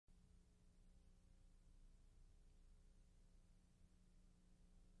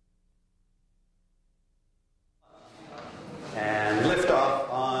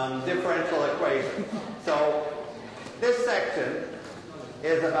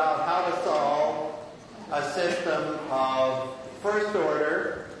is about how to solve a system of first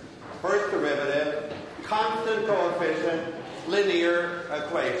order, first derivative, constant coefficient, linear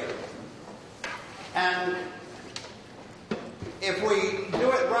equations. And if we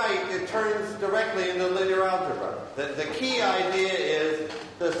do it right, it turns directly into linear algebra. The key idea is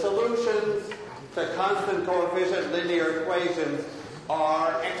the solutions to constant coefficient linear equations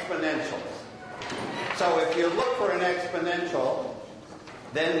are exponentials. So if you look for an exponential,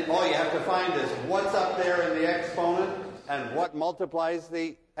 then all you have to find is what's up there in the exponent and what multiplies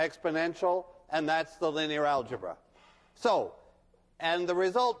the exponential, and that's the linear algebra. So, and the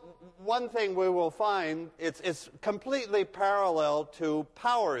result, one thing we will find, it's completely parallel to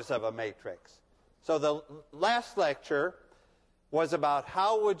powers of a matrix. So the last lecture was about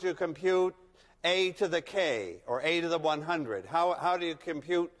how would you compute a to the k, or a to the 100. How do you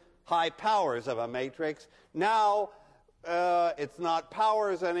compute high powers of a matrix? Now, it's not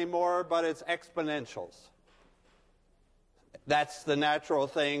powers anymore, but it's exponentials. That's the natural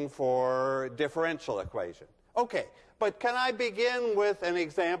thing for differential equation. Okay, but can I begin with an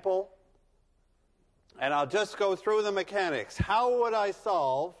example? And I'll just go through the mechanics. How would I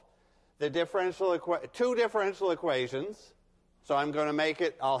solve the two differential equations? So I'm going to make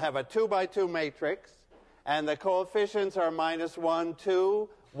it, I'll have a 2 by 2 matrix, and the coefficients are -1, 2,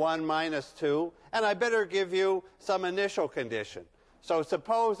 1, -2, and I better give you some initial condition. So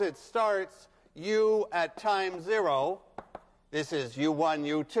suppose it starts u at time 0. This is u1,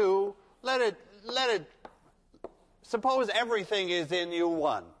 u2. Suppose everything is in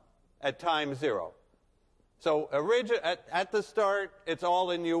u1 at time 0. So at the start, it's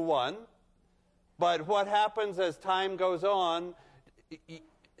all in u1. But what happens as time goes on,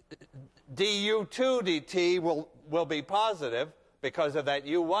 du2 dt will be positive because of that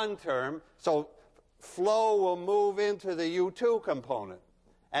u1 term. So flow will move into the u2 component,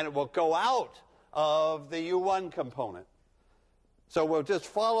 and it will go out of the u1 component. So we'll just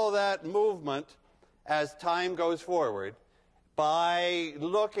follow that movement as time goes forward by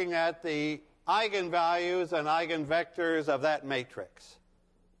looking at the eigenvalues and eigenvectors of that matrix.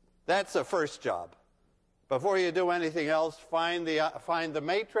 That's the first job. Before you do anything else, find the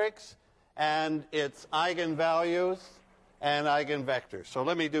matrix and its eigenvalues and eigenvectors. So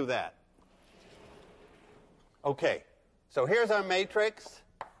let me do that. Okay, so here's our matrix.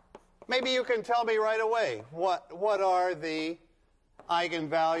 Maybe you can tell me right away what are the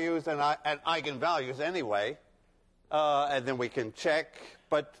eigenvalues and eigenvalues anyway, and then we can check.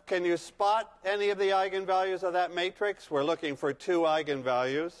 But can you spot any of the eigenvalues of that matrix? We're looking for 2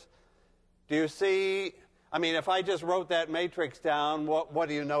 eigenvalues. Do you see, I mean, if I just wrote that matrix down, what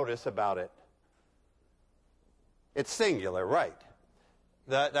do you notice about it? It's singular, right?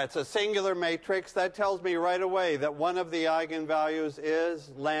 That's a singular matrix. That tells me right away that one of the eigenvalues is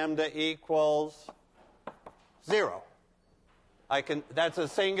lambda equals 0. That's a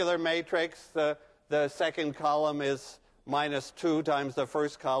singular matrix. The second column is -2 times the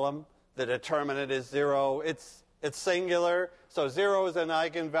first column. The determinant is 0. It's singular, so 0 is an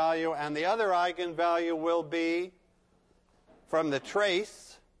eigenvalue, and the other eigenvalue will be from the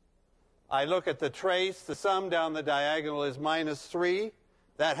trace. I look at the trace. The sum down the diagonal is -3.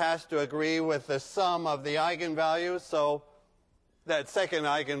 That has to agree with the sum of the eigenvalues, so that second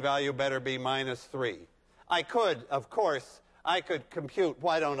eigenvalue better be -3. I could, of course, compute,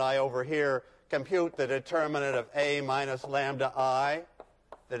 why don't I over here compute the determinant of a minus lambda I,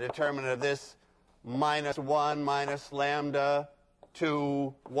 the determinant of this -1 minus lambda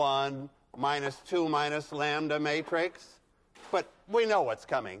 2, 1, -2 minus lambda matrix. But we know what's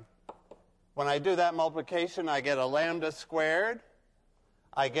coming. When I do that multiplication, I get a lambda squared.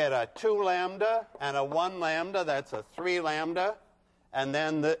 I get a 2 lambda and a 1 lambda. That's a 3 lambda. And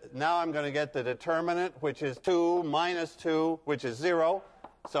then now I'm going to get the determinant, which is 2 minus 2, which is 0.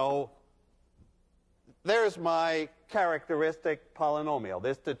 So there's my characteristic polynomial,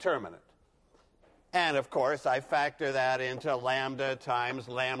 this determinant. And, of course, I factor that into lambda times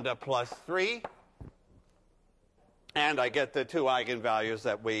lambda plus 3. And I get the 2 eigenvalues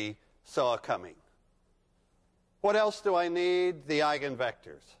that we saw coming. What else do I need? The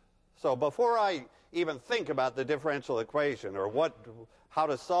eigenvectors. So before I even think about the differential equation or how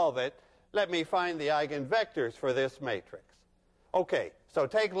to solve it, let me find the eigenvectors for this matrix. Okay, so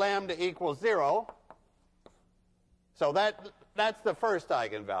take lambda equals 0. So that's the first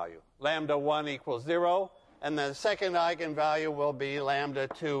eigenvalue. Lambda 1 equals 0. And the second eigenvalue will be lambda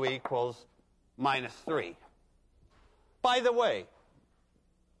 2 equals -3. By the way,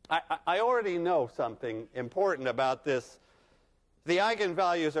 I already know something important about this. The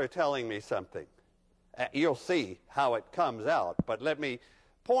eigenvalues are telling me something. You'll see how it comes out, but let me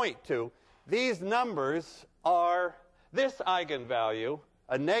point to, these numbers are, this eigenvalue,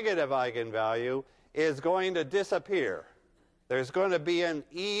 a negative eigenvalue, is going to disappear. There's going to be an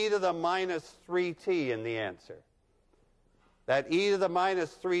e to the minus 3t in the answer. That e to the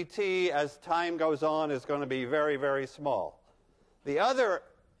minus 3t, as time goes on, is going to be very, very small. The other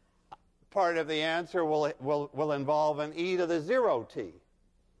part of the answer will involve an e to the 0t.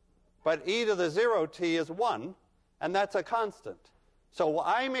 But e to the 0t is 1, and that's a constant. So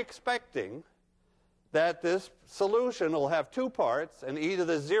I'm expecting that this solution will have two parts, an e to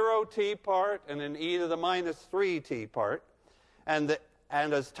the 0t part and an e to the minus 3t part. And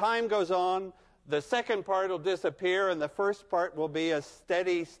as time goes on, the second part will disappear, and the first part will be a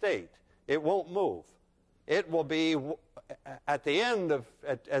steady state. It won't move. It will be, at the end of,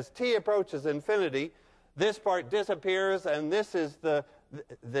 as t approaches infinity, this part disappears, and this is the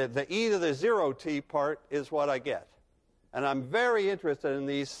e to the 0t part is what I get. And I'm very interested in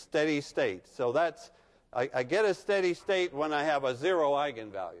these steady states. So that's, I get a steady state when I have a zero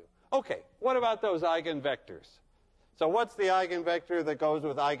eigenvalue. Okay, what about those eigenvectors? So what's the eigenvector that goes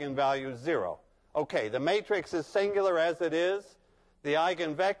with eigenvalue 0? Okay, the matrix is singular as it is. The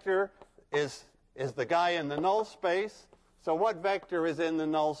eigenvector is the guy in the null space. So what vector is in the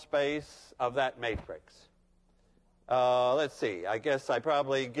null space of that matrix? Let's see. I guess I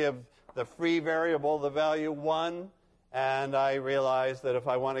probably give the free variable the value 1, and I realize that if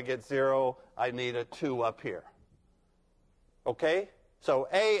I want to get 0, I need a 2 up here. Okay? So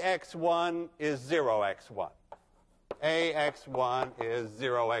AX1 is 0x1. AX1 is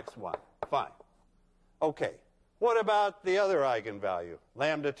 0x1. Fine. Okay. What about the other eigenvalue?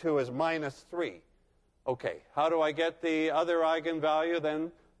 Lambda 2 is minus 3. Okay. How do I get the other eigenvalue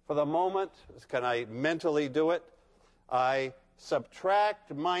then? For the moment, can I mentally do it? I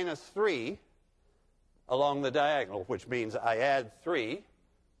subtract minus 3 along the diagonal, which means I add 3.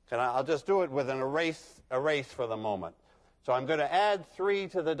 I'll just do it with an erase for the moment. So I'm going to add 3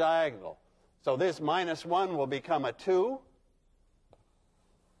 to the diagonal. So this minus 1 will become a 2.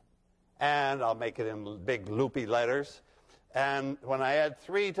 And I'll make it in big loopy letters. And when I add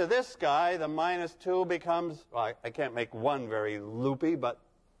 3 to this guy, the minus 2 becomes, well, I can't make 1 very loopy, but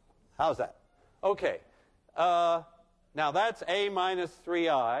how's that? Okay. Now that's a minus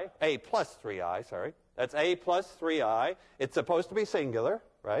 3i, a plus 3i, sorry. That's a plus 3i. It's supposed to be singular,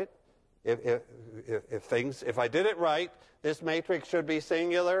 right? If I did it right, this matrix should be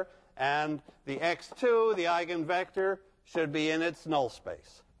singular, and the x2, the eigenvector, should be in its null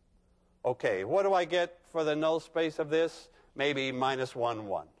space. Okay, what do I get for the null space of this? Maybe minus 1,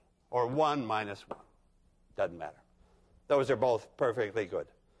 1, or 1 minus 1. Doesn't matter. Those are both perfectly good,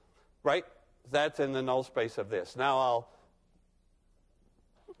 right? That's in the null space of this. Now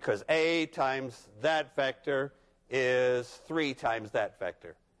because a times that vector is 3 times that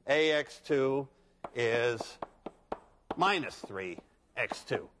vector. AX2 is minus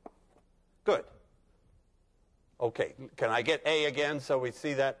 3x2. Good. Okay, can I get a again so we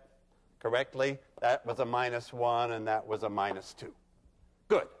see that correctly? That was a minus 1 and that was a minus 2.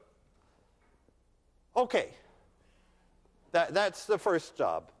 Good. Okay. That's the first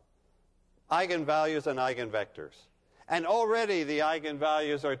job. Eigenvalues and eigenvectors. And already the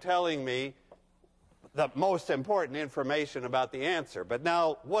eigenvalues are telling me the most important information about the answer. But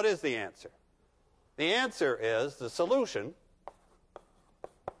now, what is the answer? The answer is the solution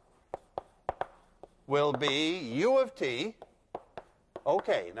will be u of t.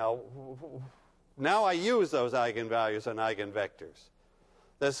 Okay, now I use those eigenvalues and eigenvectors.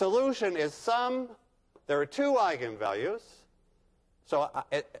 The solution is there are 2 eigenvalues.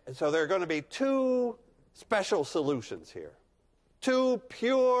 So there are going to be 2 special solutions here. 2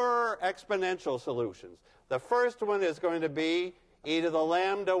 pure exponential solutions. The first one is going to be e to the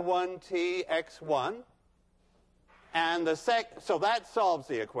lambda 1t x1. And so that solves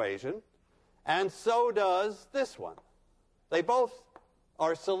the equation. And so does this one. They both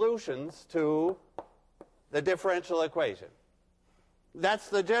are solutions to the differential equation. That's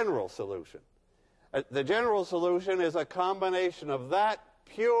the general solution. The general solution is a combination of that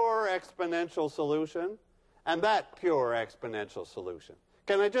pure exponential solution and that pure exponential solution.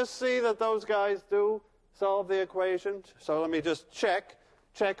 Can I just see that those guys do solve the equation? So let me just check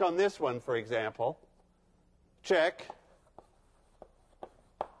on this one, for example. Check.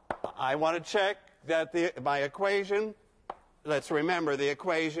 I want to check that my equation, let's remember the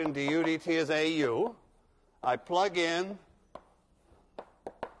equation du dt is au. I plug in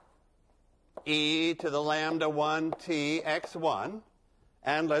e to the lambda 1 t x1,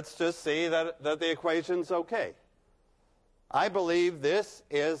 and let's just see that the equation's okay. I believe this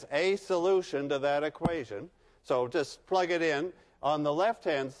is a solution to that equation. So just plug it in. On the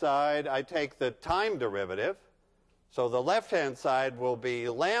left-hand side, I take the time derivative. So the left-hand side will be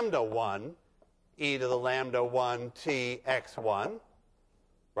lambda 1 e to the lambda 1 t x1,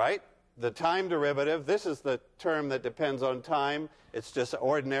 right? The time derivative, this is the term that depends on time. It's just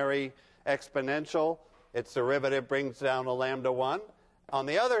ordinary exponential. Its derivative brings down a lambda 1. On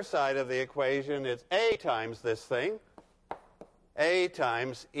the other side of the equation, it's a times this thing, a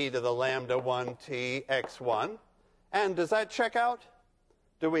times e to the lambda 1 t x1. And does that check out?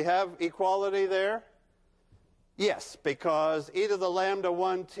 Do we have equality there? Yes, because e to the lambda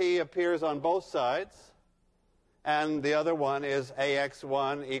 1 t appears on both sides, and the other one is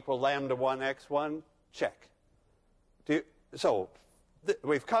ax1 equal lambda 1 x1. Check.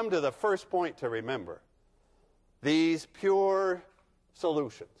 We've come to the first point to remember. These pure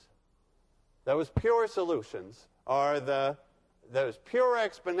solutions, those pure solutions are those pure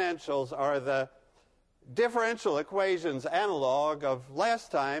exponentials are the differential equations analog of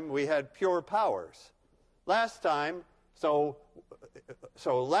last time we had pure powers. Last time, so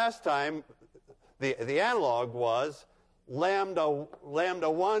last time the analog was lambda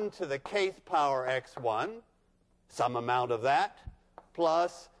 1 to the kth power x1, some amount of that,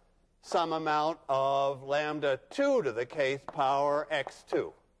 plus some amount of lambda 2 to the kth power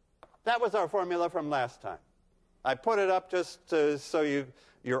x2. That was our formula from last time. I put it up just so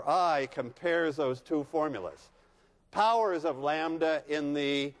your eye compares those two formulas. Powers of lambda in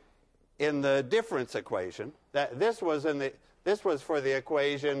the difference equation. This was for the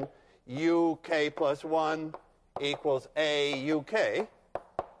equation uk plus 1 equals a uk.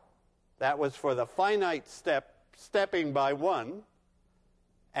 That was for the finite stepping by 1.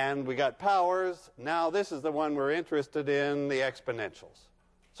 And we got powers. Now this is the one we're interested in, the exponentials.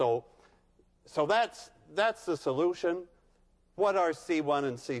 So that's the solution. What are C1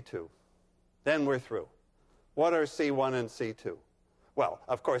 and C2? Then we're through. What are C1 and C2? Well,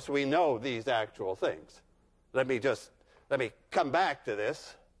 of course, we know these actual things. Let me come back to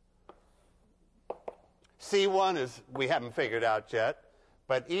this. C1 is, we haven't figured out yet,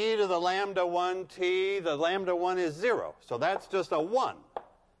 but e to the lambda 1 t, the lambda 1 is 0. So that's just a 1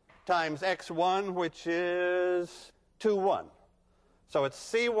 times x1, which is 2, 1. So it's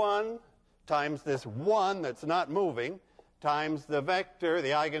C1 times this 1 that's not moving, times the vector, the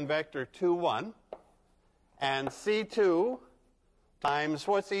eigenvector 2, 1, and C2 times,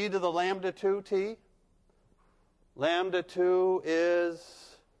 what's e to the lambda 2t? Lambda 2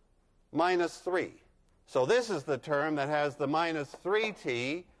 is minus 3. So this is the term that has the minus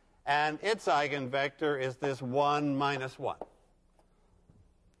 3t, and its eigenvector is this 1 minus 1.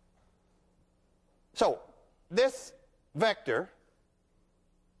 So this vector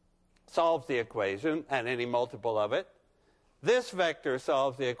solves the equation, and any multiple of it. This vector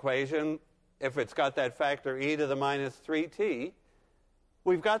solves the equation if it's got that factor e to the minus 3t.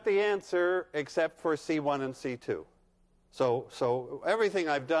 We've got the answer except for C1 and C2. So everything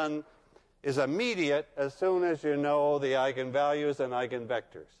I've done is immediate as soon as you know the eigenvalues and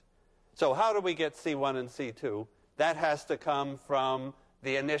eigenvectors. So how do we get C1 and C2? That has to come from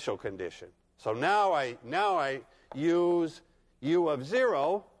the initial condition. So now I use u of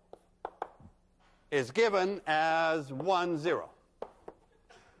 0 is given as 1, 0.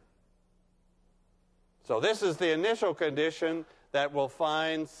 So this is the initial condition that will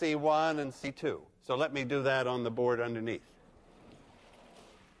find C1 and C2. So let me do that on the board underneath.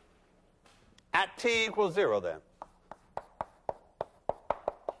 At t equals 0 then,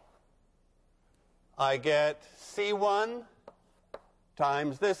 I get C1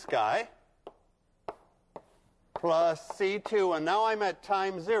 times this guy plus C2, and now I'm at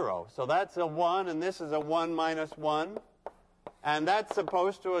time 0. So that's a 1, and this is a 1 minus 1. And that's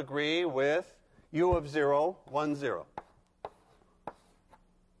supposed to agree with u of 0, 1, 0.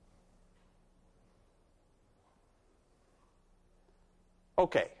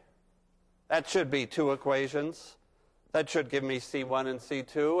 Okay. That should be two equations. That should give me C1 and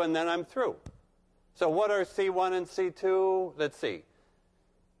C2, and then I'm through. So what are C1 and C2? Let's see.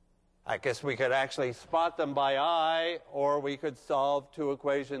 I guess we could actually spot them by eye, or we could solve two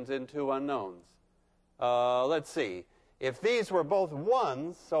equations in two unknowns. Let's see. If these were both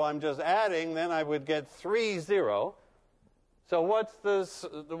 1s, so I'm just adding, then I would get 3, 0. So what's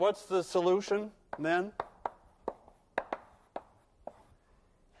the solution then?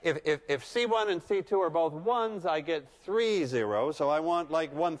 If C1 and C2 are both 1s, I get 3, 0. So I want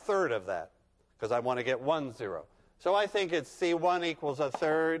like 1/3 of that, because I want to get 1, 0. So I think it's C1 equals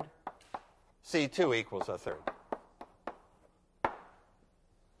 1/3, C2 equals 1/3.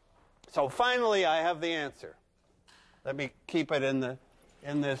 So finally, I have the answer. Let me keep it in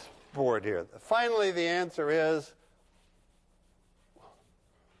this board here. Finally, the answer is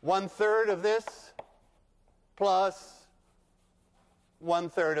 1/3 of this plus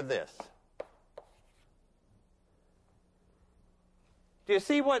 1/3 of this. Do you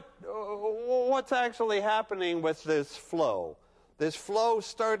see what's actually happening with this flow? This flow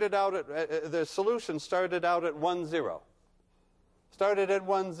started out at, the solution started out at 1, 0. Started at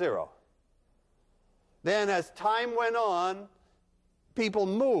 1, 0. Then as time went on, people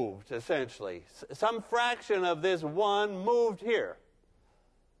moved, essentially. Some fraction of this 1 moved here.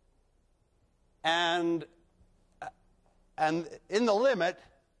 And in the limit,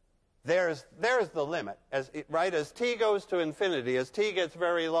 there's the limit. As t goes to infinity, as t gets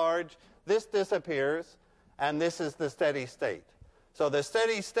very large, this disappears, and this is the steady state. So the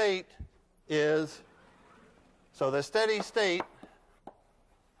steady state is,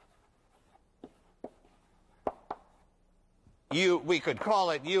 we could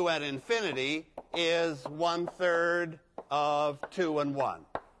call it u at infinity, is 1/3 of 2 and 1.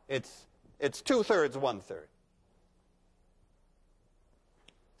 It's 2/3, 1/3.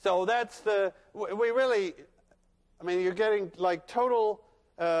 So that's you're getting like total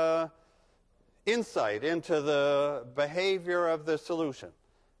insight into the behavior of the solution,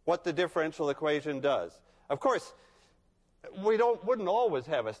 what the differential equation does. Of course, we wouldn't always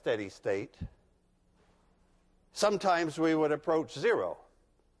have a steady state. Sometimes we would approach 0.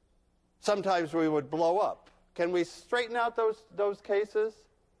 Sometimes we would blow up. Can we straighten out those cases?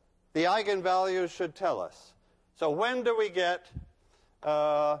 The eigenvalues should tell us. So when do we get,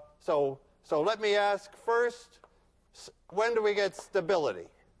 so let me ask first, when do we get stability?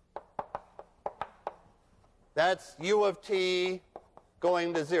 That's u of t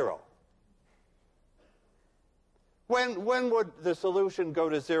going to 0. When would the solution go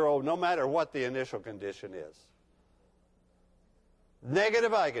to 0 no matter what the initial condition is?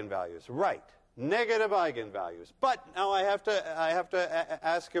 Negative eigenvalues, right. Negative eigenvalues. But now I have to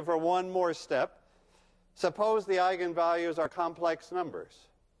ask you for one more step. Suppose the eigenvalues are complex numbers,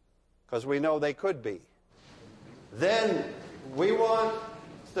 because we know they could be. Then we want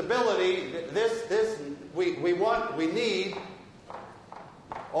stability. We need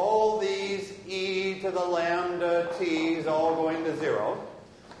all these e to the lambda t's all going to 0.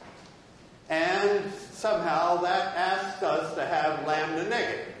 And somehow that asks us to have lambda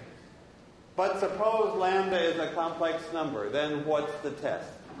negative. But suppose lambda is a complex number, then what's the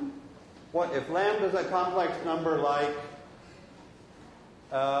test? What if lambda is a complex number like,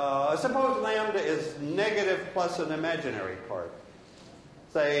 suppose lambda is negative plus an imaginary part.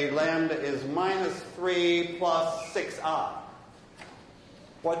 Say lambda is -3 plus 6i.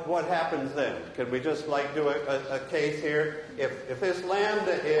 What happens then? Can we just do a case here? If this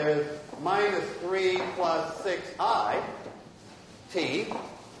lambda is -3 plus 6i t,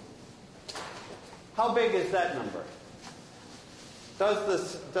 how big is that number? Does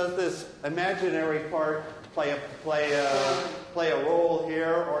this imaginary part play a role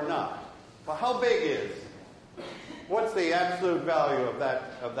here or not? Well, how big is? What's the absolute value of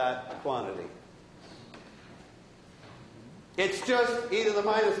that quantity? It's just e to the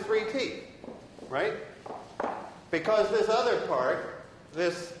 -3t, right? Because this other part,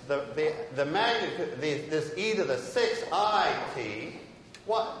 this e to the 6it,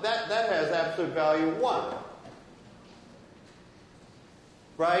 that has absolute value 1.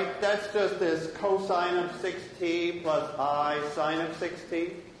 Right? That's just this cosine of 6t plus I sine of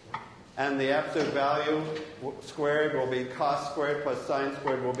 6t. And the absolute value squared will be cos squared plus sine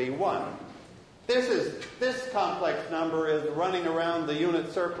squared will be 1. This complex number is running around the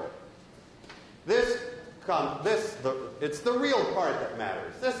unit circle. It's the real part that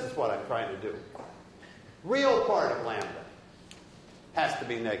matters. This is what I'm trying to do. Real part of lambda has to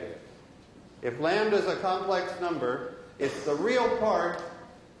be negative. If lambda is a complex number, it's the real part,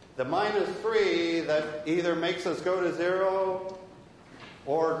 the -3, that either makes us go to 0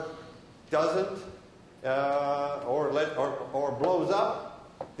 or doesn't, or blows up.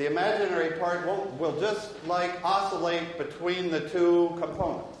 The imaginary part will just oscillate between the two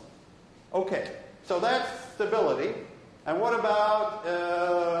components. Okay, so that's stability. And what about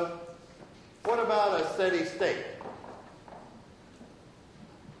a steady state?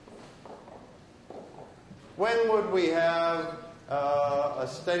 When would we have a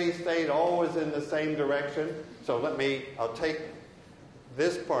steady state always in the same direction? So I'll take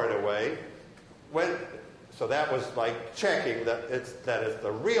this part away. So that was checking that it's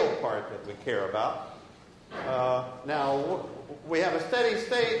the real part that we care about. Now we have a steady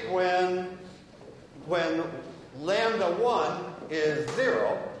state when lambda 1 is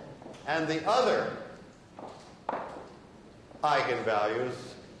 0 and the other eigenvalues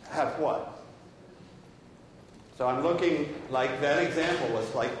have what? So I'm looking like that example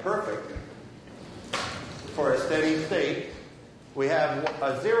was like perfect for a steady state. We have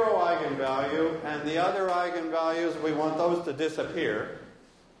a 0 eigenvalue, and the other eigenvalues, we want those to disappear.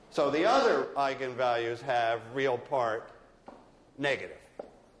 So the other eigenvalues have real part negative.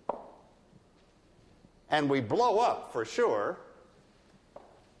 And we blow up for sure.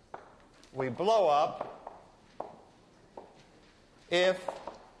 We blow up if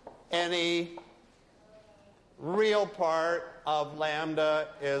any real part of lambda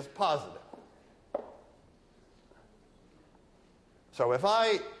is positive. So if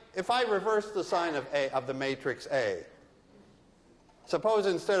I reverse the sign of the matrix A, suppose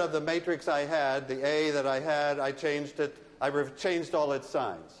instead of the matrix I had, the A that I had, I changed it, changed all its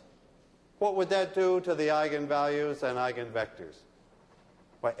signs. What would that do to the eigenvalues and eigenvectors?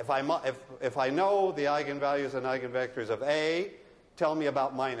 Well, if I know the eigenvalues and eigenvectors of A, tell me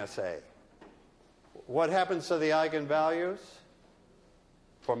about minus A. What happens to the eigenvalues?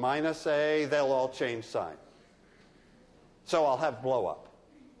 For minus A, they'll all change sign. So I'll have blow up.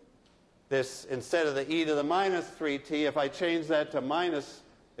 This, instead of the e to the minus 3t, if I change that to minus,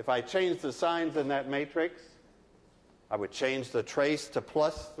 if I change the signs in that matrix, I would change the trace to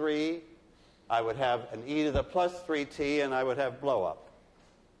plus 3. I would have an e to the plus 3t, and I would have blow up.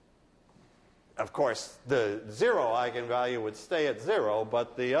 Of course, the 0 eigenvalue would stay at 0,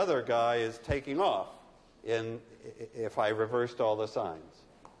 but the other guy is taking off if I reversed all the signs.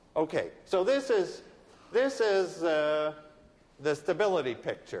 Okay, so this is the stability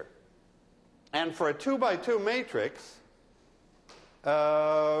picture. And for a 2 by 2 matrix,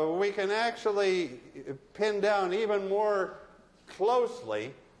 we can actually pin down even more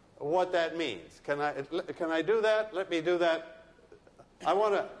closely what that means. Can I do that? Let me do that. I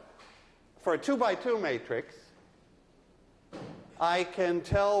want to, for a 2 by 2 matrix, I can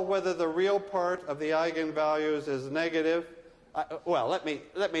tell whether the real part of the eigenvalues is negative. Well, let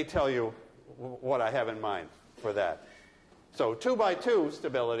me tell you what I have in mind for that. So 2 by 2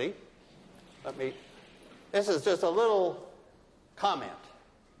 stability. This is just a little comment.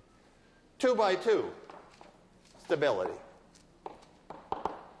 2 by 2 stability.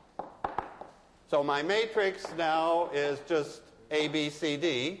 So my matrix now is just A, B, C,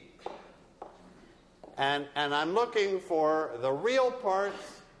 D. And I'm looking for the real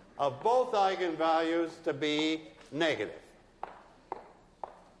parts of both eigenvalues to be negative.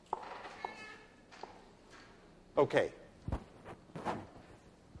 Okay.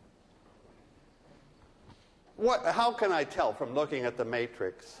 How can I tell from looking at the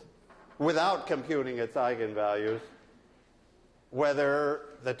matrix, without computing its eigenvalues, whether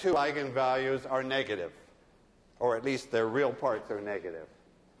the two eigenvalues are negative, or at least their real parts are negative?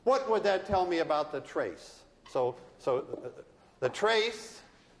 What would that tell me about the trace? So the trace,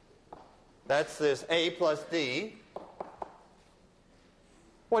 that's this A plus D.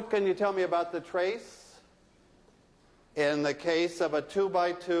 What can you tell me about the trace? In the case of a 2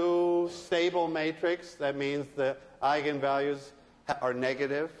 by 2 stable matrix, that means the eigenvalues are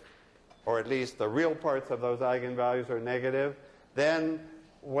negative, or at least the real parts of those eigenvalues are negative. Then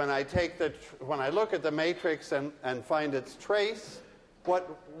when I look at the matrix and find its trace, what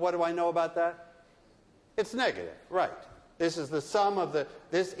do I know about that? It's negative, right. This is the sum of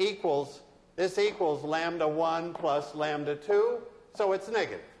this equals lambda 1 plus lambda 2, so it's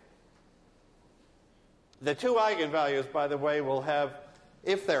negative. The two eigenvalues, by the way, will have,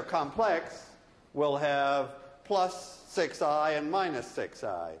 if they're complex, will have plus 6i and minus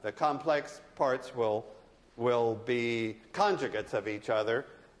 6i. The complex parts will be conjugates of each other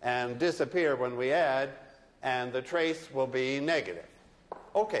and disappear when we add, and the trace will be negative.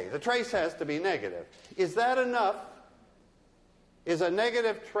 Okay, the trace has to be negative. Is that enough? Is a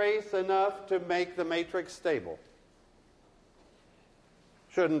negative trace enough to make the matrix stable?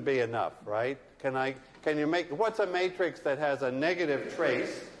 Shouldn't be enough, right? Can you make, what's a matrix that has a negative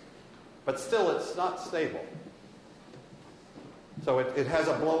trace, but still it's not stable? So it has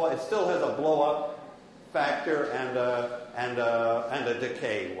a blow up, it still has a blow up factor and a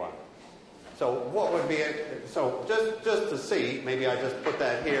decay one. So what would be it? So just to see, maybe I just put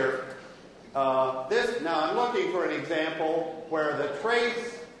that here. Now I'm looking for an example where the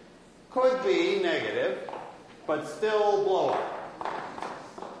trace could be negative, but still blow up.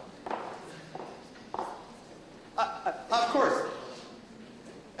 Of course.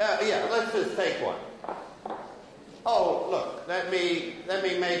 Yeah, let's just take one. Oh, look, let me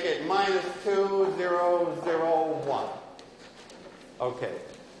make it minus 2, 0, 0, 1. Okay.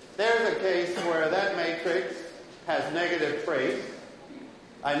 There's a case where that matrix has negative trace.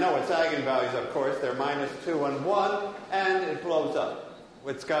 I know its eigenvalues, of course. They're minus 2 and 1, and it blows up.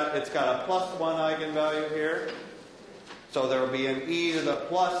 It's got a plus 1 eigenvalue here. So there will be an e to the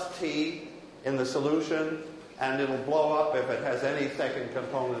plus t in the solution, and it'll blow up if it has any second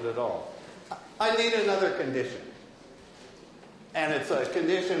component at all. I need another condition. And it's a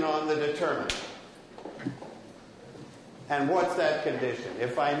condition on the determinant. And what's that condition?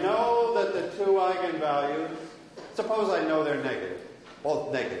 If I know that the two eigenvalues, suppose I know they're negative,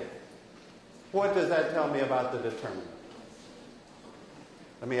 both negative. What does that tell me about the determinant?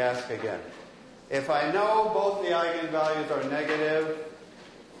 Let me ask again. If I know both the eigenvalues are negative,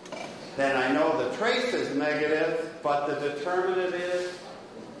 then I know the trace is negative, but the determinant is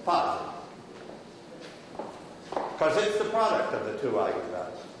positive. Because it's the product of the two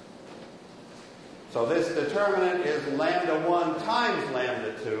eigenvalues. So this determinant is lambda 1 times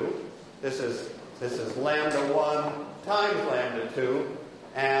lambda 2. This is lambda 1 times lambda 2.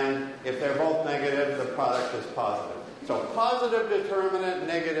 And if they're both negative, the product is positive. So positive determinant,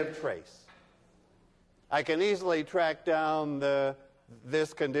 negative trace. I can easily track down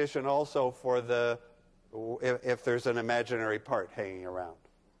this condition also for if there's an imaginary part hanging around.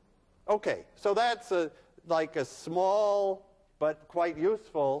 Okay, so that's like a small but quite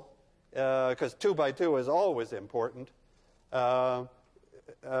useful, because 2 by 2 is always important, comment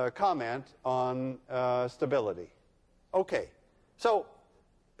on stability. Okay, so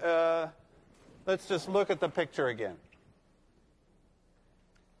let's just look at the picture again.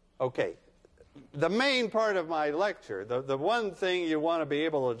 Okay, the main part of my lecture, the one thing you want to be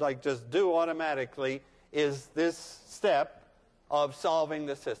able to just do automatically is this step of solving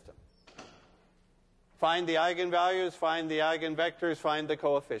the system. Find the eigenvalues, find the eigenvectors, find the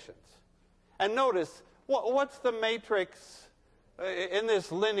coefficients. And notice, what's the matrix in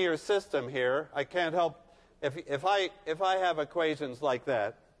this linear system here? I can't help, if I have equations like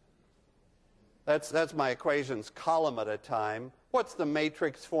that, that's my equations column at a time. What's the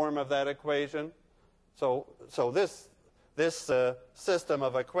matrix form of that equation? So this system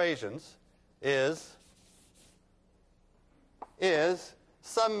of equations is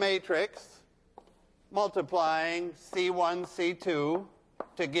some matrix multiplying C1, C2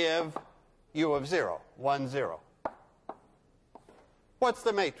 to give U of 0, 1, 0. What's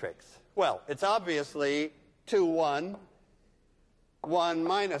the matrix? Well, it's obviously 2, 1, 1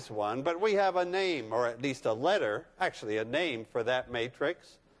 minus 1, but we have a name, or at least a letter, actually a name for that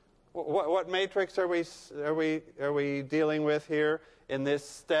matrix. What matrix are we dealing with here in this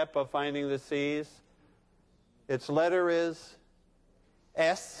step of finding the C's? Its letter is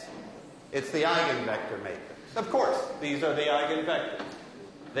S. It's the eigenvector matrix. Of course, these are the eigenvectors.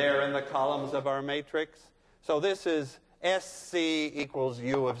 They're in the columns of our matrix. So this is SC equals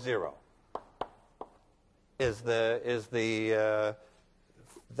U of 0. Is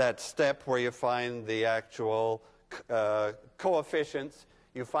that step where you find the actual coefficients.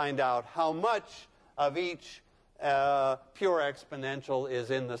 You find out how much of each pure exponential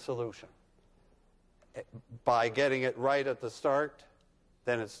is in the solution. By getting it right at the start,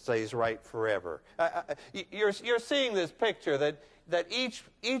 then it stays right forever. You're seeing this picture that each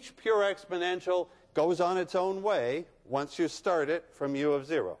pure exponential goes on its own way once you start it from U of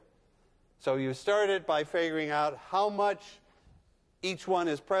 0. So you start it by figuring out how much each one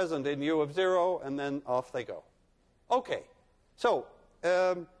is present in U of 0, and then off they go. Okay, so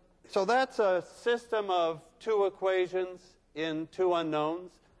that's a system of two equations in two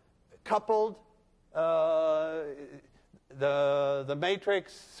unknowns, coupled. The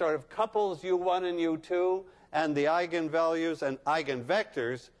matrix sort of couples U1 and U2, and the eigenvalues and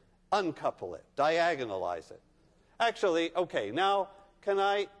eigenvectors uncouple it, diagonalize it. Actually, okay, now can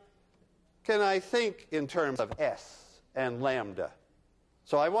I think in terms of S and lambda?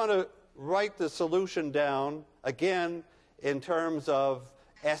 So I want to write the solution down again in terms of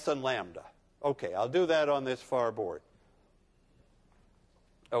S and lambda. Okay, I'll do that on this far board.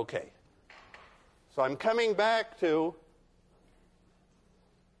 Okay. So I'm coming back to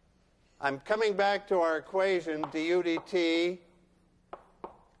our equation du dt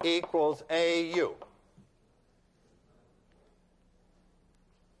equals AU.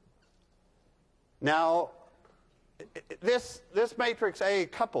 Now, this matrix A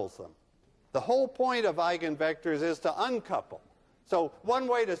couples them. The whole point of eigenvectors is to uncouple. So one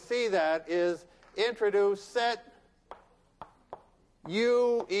way to see that is introduce set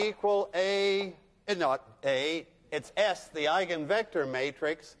U equal A, not A, it's S, the eigenvector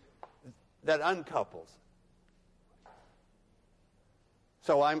matrix, that uncouples.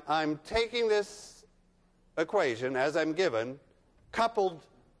 So I'm taking this equation as I'm given, coupled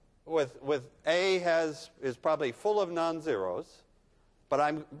with A is probably full of non-zeros,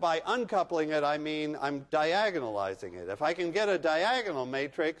 But by uncoupling it, I mean I'm diagonalizing it. If I can get a diagonal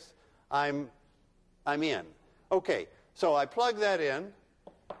matrix, I'm in. Okay, so I plug that in.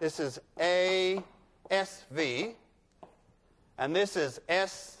 This is A SV, and this is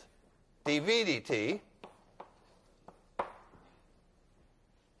S dV dt.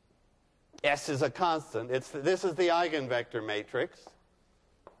 S is a constant. This is the eigenvector matrix.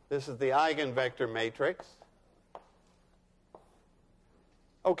 This is the eigenvector matrix.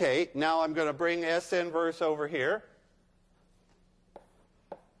 Okay, now I'm going to bring S inverse over here.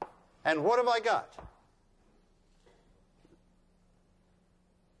 And what have I got?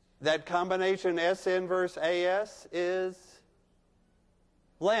 That combination S inverse AS is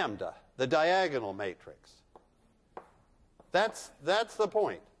lambda, the diagonal matrix. That's the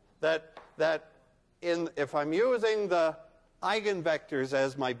point. That if I'm using the eigenvectors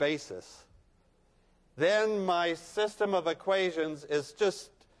as my basis, then my system of equations is just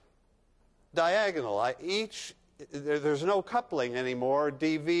diagonal. There's no coupling anymore.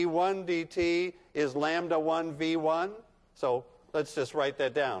 dv1 dt is lambda 1 v1. So let's just write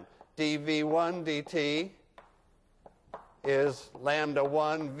that down. dv1 dt is lambda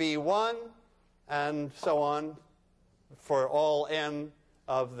 1 v1, and so on for all n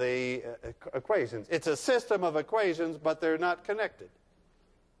of the equations. It's a system of equations, but they're not connected.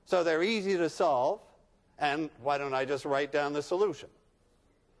 So they're easy to solve, and why don't I just write down the solution?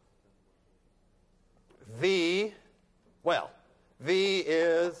 V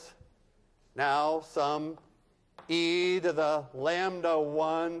is now some e to the lambda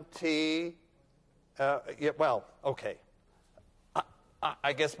 1 t. Okay.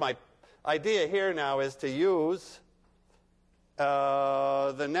 I guess my idea here now is to use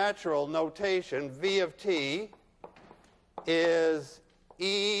the natural notation. V of t is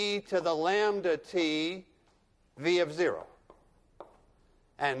e to the lambda t v of 0.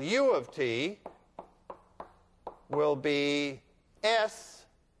 And u of t will be s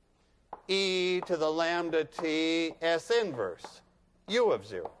e to the lambda t s inverse u of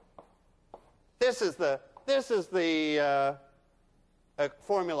 0. This is the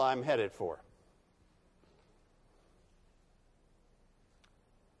formula I'm headed for.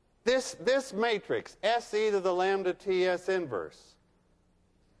 This matrix, S e to the lambda t s inverse,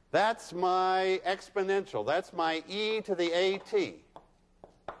 that's my exponential. That's my e to the at.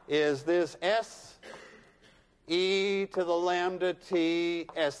 Is this S e to the lambda t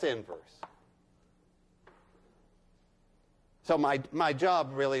s inverse. So my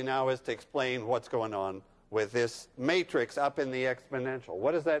job really now is to explain what's going on with this matrix up in the exponential.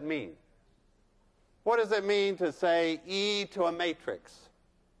 What does that mean? What does it mean to say e to a matrix?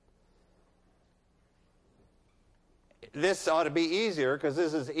 This ought to be easier because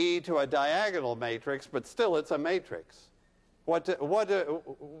this is e to a diagonal matrix, but still it's a matrix. What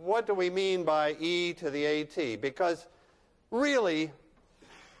do we mean by e to the at? Because really,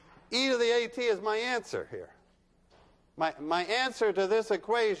 e to the at is my answer here. My answer to this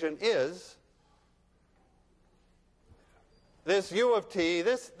equation is this u of t.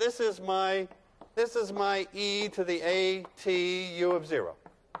 This is my e to the at u of 0.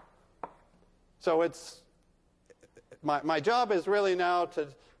 So it's my job is really now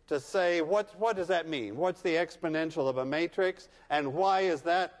to say what does that mean? What's the exponential of a matrix, and why is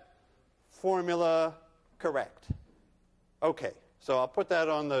that formula correct? Okay, so I'll put that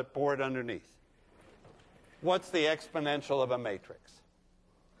on the board underneath. What's the exponential of a matrix?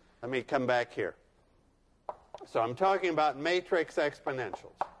 Let me come back here. So I'm talking about matrix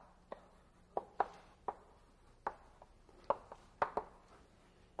exponentials.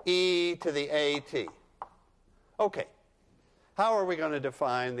 E to the at. Okay. How are we going to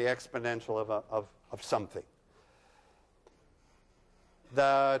define the exponential of something?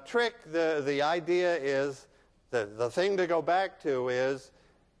 The trick, the idea is, the thing to go back to is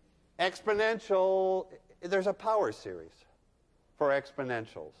exponential. There's a power series for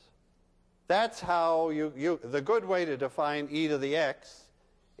exponentials. That's how the good way to define e to the x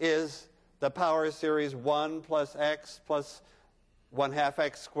is the power series 1 plus x plus 1/2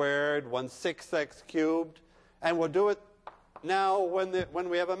 x squared, 1/6 x cubed, and we'll do it now when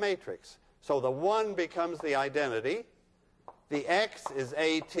we have a matrix. So the 1 becomes the identity, the x is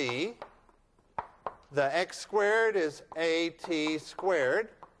at, the x squared is at squared,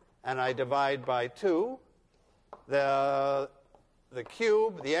 and I divide by 2. The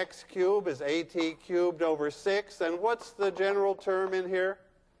cube, the x cube, is at cubed over 6, and what's the general term in here?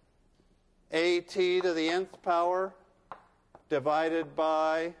 At to the nth power divided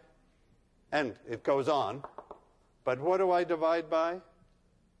by, and it goes on, but what do I divide by?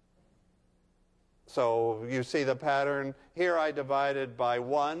 So you see the pattern. Here I divided by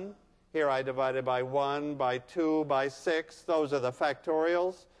 1. Here I divided by 1, by 2, by 6. Those are the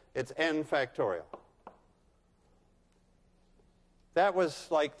factorials. It's n factorial. That was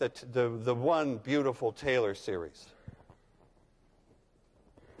like the one beautiful Taylor series.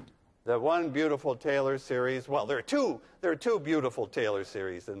 The one beautiful Taylor series, well, there are two beautiful Taylor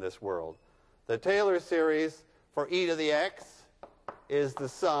series in this world. The Taylor series for e to the x is the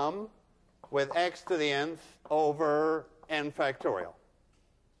sum with x to the nth over n factorial.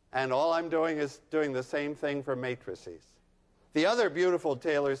 And all I'm doing is doing the same thing for matrices. The other beautiful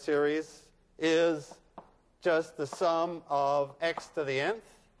Taylor series is just the sum of x to the nth,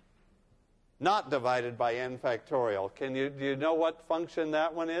 not divided by n factorial. Do you know what function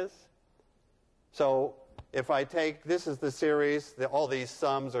that one is? So if I take, this is the series, all these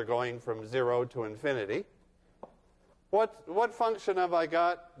sums are going from 0 to infinity. What function have I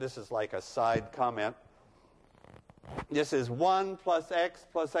got? This is like a side comment. This is 1 plus x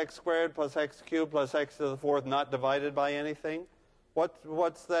squared plus x cubed plus x to the fourth not divided by anything.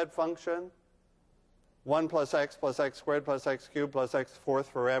 What's that function? 1 plus x squared plus x cubed plus x fourth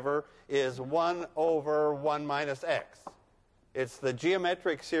forever is 1 over 1 minus x. It's the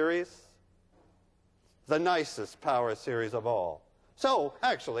geometric series, the nicest power series of all. So,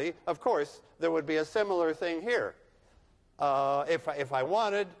 actually, of course, there would be a similar thing here. If I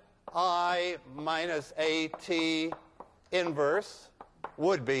wanted, I minus AT inverse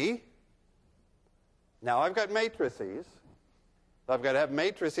would be, now I've got matrices. I've got to have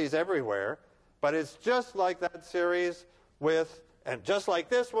matrices everywhere, but it's just like that series with, and just like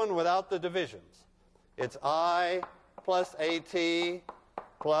this one without the divisions. It's I plus AT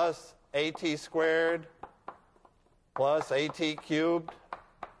plus AT squared plus AT cubed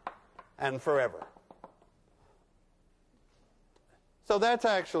and forever. So that's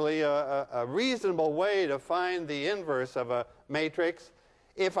actually a reasonable way to find the inverse of a matrix.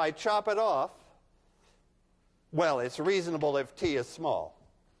 If I chop it off, well, it's reasonable if t is small.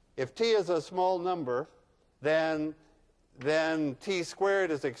 If t is a small number, then t squared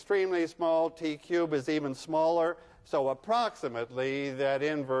is extremely small, t cubed is even smaller. So approximately that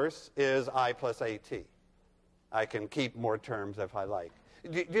inverse is I plus AT. I can keep more terms if I like.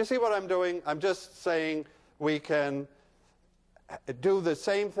 Do you see what I'm doing? I'm just saying we can do the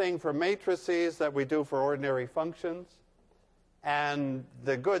same thing for matrices that we do for ordinary functions. And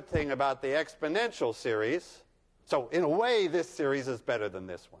the good thing about the exponential series, so in a way this series is better than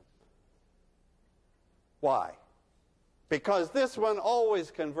this one. Why? Because this one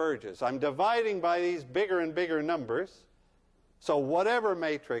always converges. I'm dividing by these bigger and bigger numbers. So whatever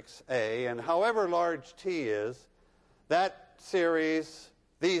matrix A and however large T is, that series,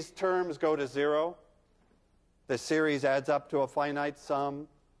 these terms go to 0. The series adds up to a finite sum.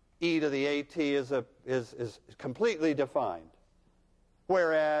 E to the AT is completely defined.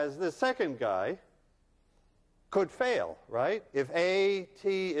 Whereas the second guy could fail, right? If AT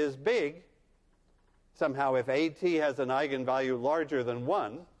is big, somehow if AT has an eigenvalue larger than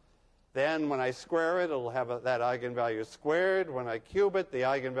 1, then when I square it, it'll have that eigenvalue squared. When I cube it, the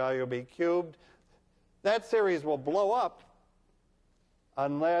eigenvalue will be cubed. That series will blow up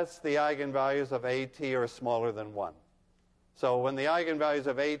unless the eigenvalues of AT are smaller than 1. So when the eigenvalues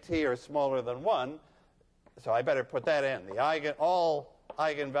of AT are smaller than 1, so I better put that in. All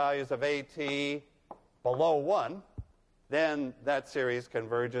eigenvalues of AT below 1, then that series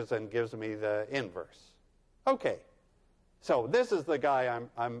converges and gives me the inverse. Okay, so this is the guy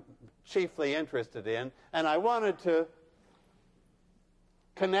I'm chiefly interested in, and I wanted to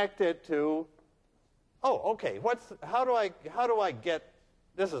connect it to, okay, how do I get,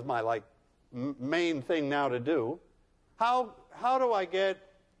 this is my main thing now to do. How do I get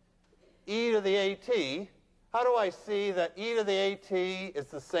e to the AT? How do I see that e to the AT is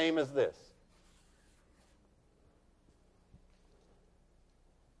the same as this?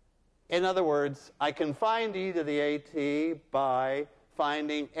 In other words, I can find e to the AT by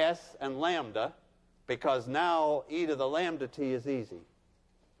finding s and lambda, because now e to the lambda t is easy.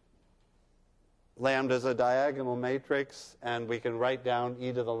 Lambda is a diagonal matrix, and we can write down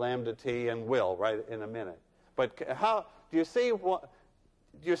e to the lambda t, and will right in a minute. But how do you see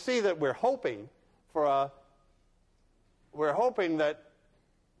that we're hoping that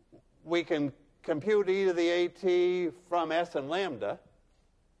we can compute e to the AT from s and lambda,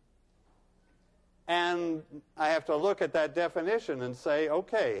 and I have to look at that definition and say,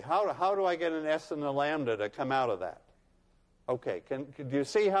 okay, how do I get an s and a lambda to come out of that? Okay, do you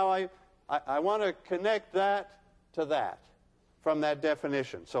see how I want to connect that to that from that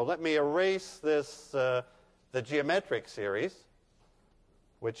definition? So let me erase this, the geometric series,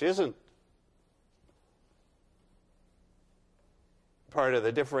 which isn't part of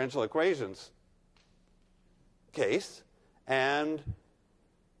the differential equations case and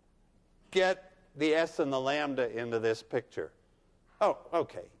get the s and the lambda into this picture. Oh,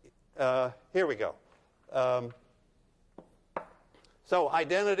 okay. Here we go. So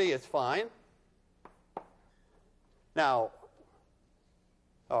identity is fine. Now,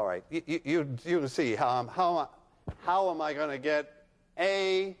 all right, you can see how am I going to get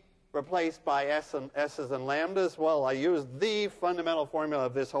A replaced by S's and lambdas? Well, I used the fundamental formula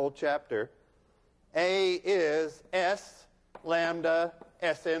of this whole chapter. A is S lambda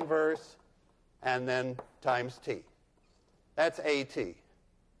S inverse and then times T. That's AT.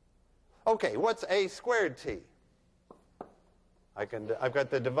 Okay, what's A squared T? I've got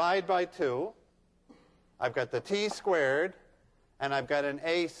the divide by 2, I've got the T squared, and I've got an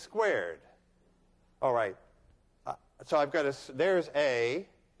A squared. All right, so I've got there's A,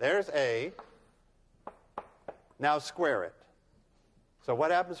 now square it. So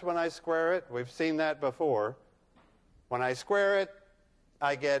what happens when I square it? We've seen that before. When I square it,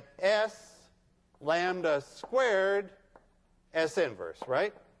 I get S lambda squared S inverse,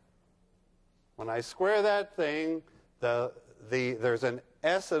 right? When I square that thing, there's an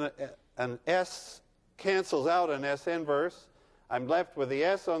S and an S cancels out an S inverse. I'm left with the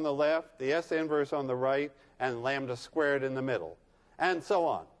S on the left, the S inverse on the right, and lambda squared in the middle, and so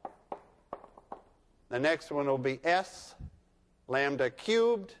on. The next one will be S lambda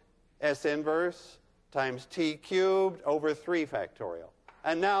cubed S inverse times T cubed over 3 factorial.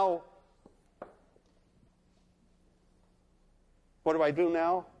 And now, what do I do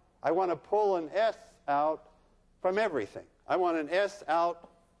now? I want to pull an S out from everything. I want an S out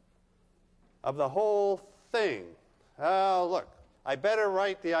of the whole thing. Oh, look, I better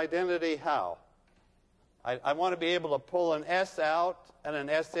write the identity how. I want to be able to pull an S out and an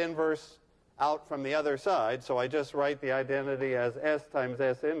S inverse out from the other side, so I just write the identity as S times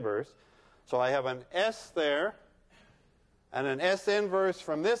S inverse. So I have an S there and an S inverse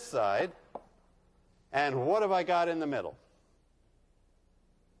from this side, and what have I got in the middle?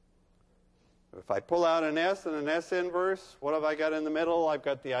 If I pull out an S and an S inverse, what have I got in the middle? I've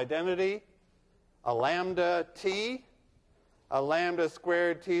got the identity, a lambda T, a lambda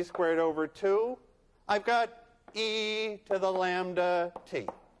squared T squared over 2. I've got e to the lambda T.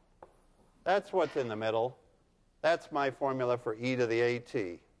 That's what's in the middle. That's my formula for e to the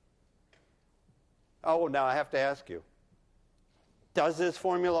AT. Oh, now I have to ask you, does this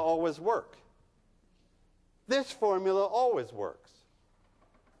formula always work? This formula always works.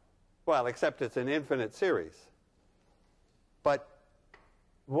 Well, except it's an infinite series. But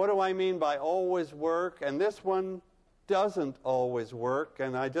what do I mean by always work? And this one doesn't always work.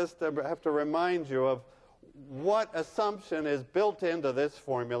 And I just have to remind you of what assumption is built into this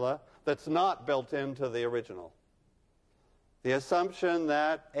formula that's not built into the original. The assumption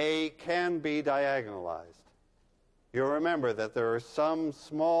that A can be diagonalized. You'll remember that there are some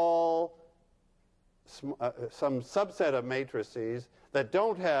subset of matrices that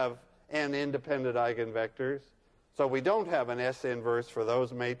don't have n independent eigenvectors, so we don't have an S inverse for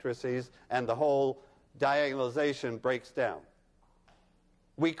those matrices, and the whole diagonalization breaks down.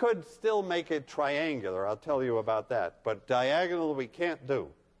 We could still make it triangular, I'll tell you about that, but diagonal we can't do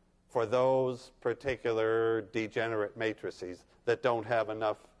for those particular degenerate matrices that don't have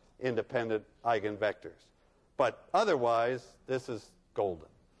enough independent eigenvectors. But otherwise, this is golden.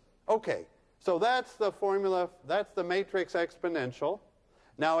 Okay, so that's the formula, that's the matrix exponential.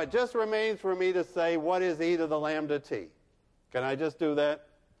 Now it just remains for me to say, what is e to the lambda t? Can I just do that?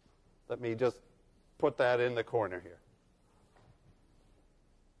 Let me just put that in the corner here.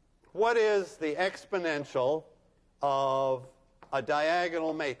 What is the exponential of a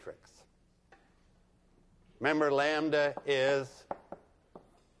diagonal matrix? Remember, lambda is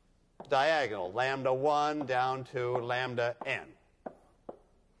diagonal, lambda 1 down to lambda n.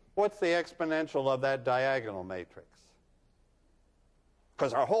 What's the exponential of that diagonal matrix?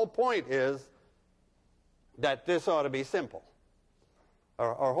 Because our whole point is that this ought to be simple.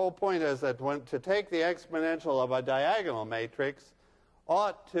 Our whole point is that to take the exponential of a diagonal matrix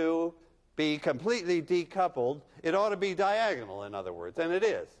ought to be completely decoupled. It ought to be diagonal, in other words, and it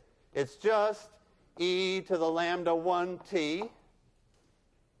is. It's just e to the lambda 1t,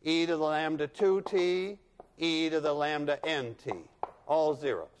 e to the lambda 2t, e to the lambda nt, all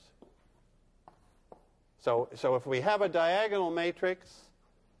zeros. So if we have a diagonal matrix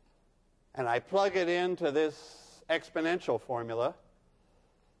and I plug it into this exponential formula,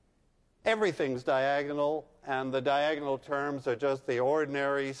 everything's diagonal, and the diagonal terms are just the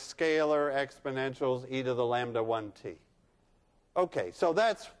ordinary scalar exponentials e to the lambda 1t. Okay, so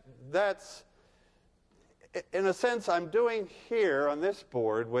that's in a sense, I'm doing here on this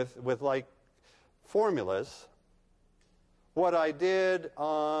board with like formulas what I did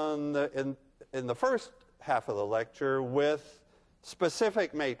on in the first half of the lecture with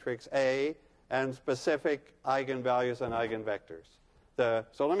specific matrix A and specific eigenvalues and eigenvectors.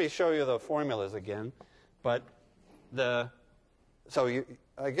 So let me show you the formulas again. But I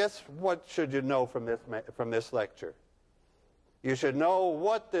guess what should you know from this lecture? You should know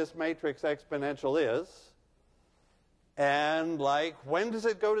what this matrix exponential is, and like when does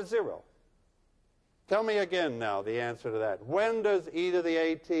it go to 0? Tell me again now the answer to that. When does e to the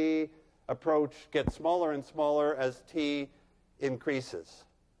at approach get smaller and smaller as t increases?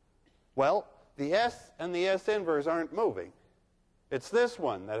 Well, the s and the s inverse aren't moving. It's this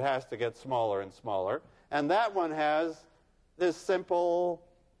one that has to get smaller and smaller, and that one has this simple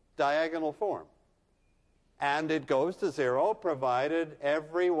diagonal form. And it goes to 0 provided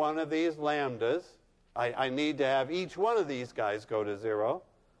every one of these lambdas, I need to have each one of these guys go to 0.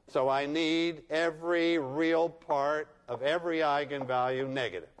 So I need every real part of every eigenvalue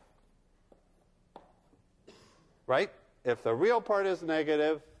negative. Right? If the real part is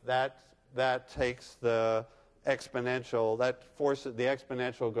negative, that takes the exponential, that forces the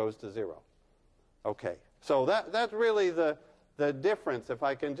exponential goes to 0. Okay. So that's really the difference. If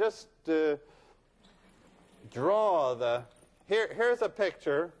I can just draw here's a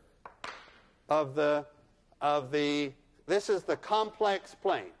picture of this is the complex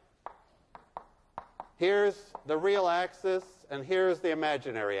plane. Here's the real axis, and here's the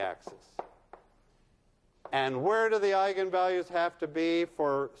imaginary axis. And where do the eigenvalues have to be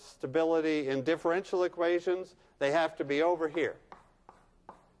for stability in differential equations? They have to be over here,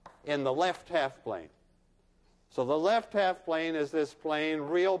 in the left half plane. So the left half plane is this plane,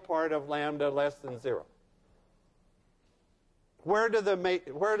 real part of lambda less than 0. Where do the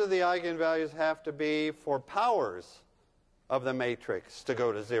eigenvalues have to be for powers of the matrix to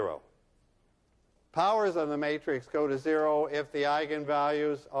go to 0? Powers of the matrix go to 0 if the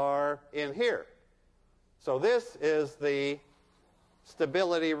eigenvalues are in here. So this is the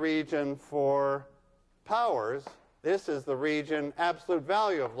stability region for powers. This is the region absolute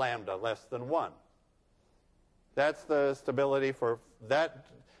value of lambda less than 1. That's the stability for, that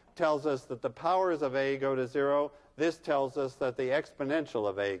tells us that the powers of A go to 0. This tells us that the exponential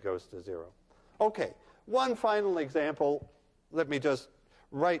of A goes to 0. Okay, one final example. Let me just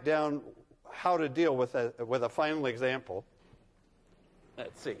write down how to deal with a final example.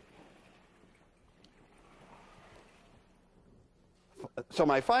 Let's see. So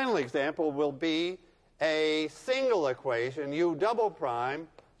my final example will be a single equation, u double prime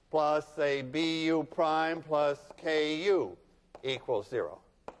plus a bu prime plus ku equals 0.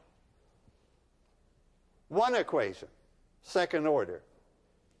 One equation, second order.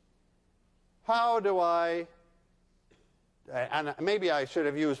 How do I, and maybe I should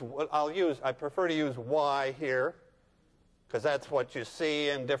have used, I prefer to use y here, because that's what you see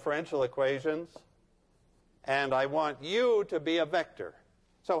in differential equations. And I want u to be a vector.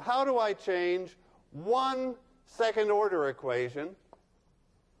 So how do I change one second order equation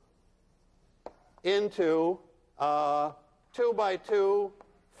into a 2x2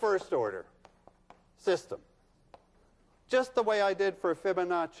 first order system? Just the way I did for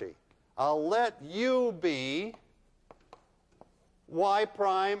Fibonacci. I'll let u be y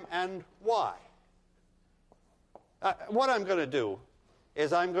prime and y. What I'm going to do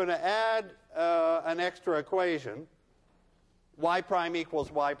is I'm going to add an extra equation, y prime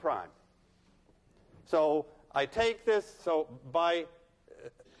equals y prime. So I take this, so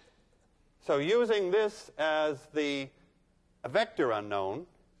using this as the vector unknown,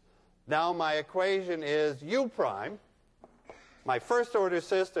 now my equation is u prime. My first order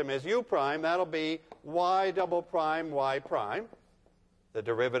system is u prime. That'll be y double prime y prime, the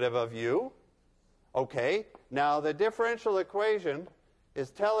derivative of u. Okay, now the differential equation is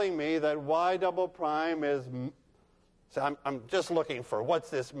telling me that y double prime is, so I'm just looking for, what's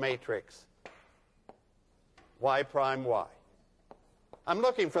this matrix? Y prime y. I'm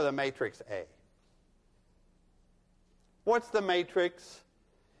looking for the matrix A. What's the matrix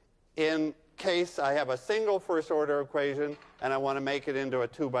in case I have a single first order equation and I want to make it into a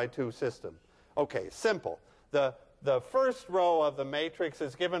 2x2 system? Okay, simple. The first row of the matrix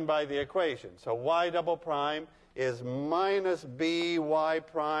is given by the equation. So y double prime is minus b y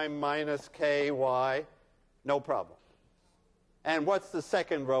prime minus k y, no problem. And what's the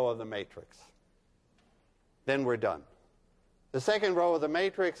second row of the matrix? Then we're done. The second row of the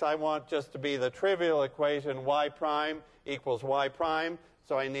matrix I want just to be the trivial equation y prime equals y prime,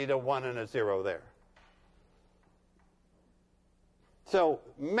 so I need a 1 and a 0 there. So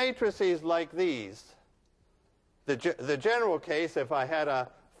matrices like these The general case, if I had a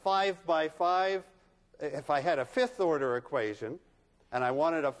 5 by 5, if I had a fifth order equation, and I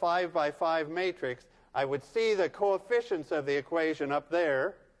wanted a 5 by 5 matrix, I would see the coefficients of the equation up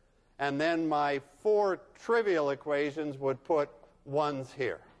there, and then my 4 trivial equations would put 1s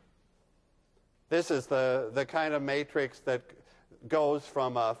here. This is the kind of matrix that goes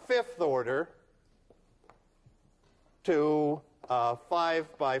from a fifth order to a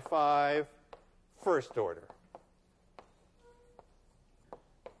 5 by 5 first order.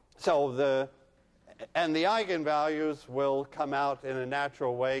 So the eigenvalues will come out in a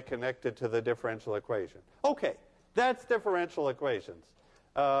natural way connected to the differential equation. Okay, that's differential equations.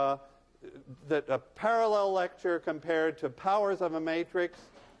 A parallel lecture compared to powers of a matrix.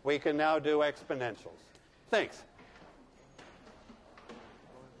 We can now do exponentials. Thanks.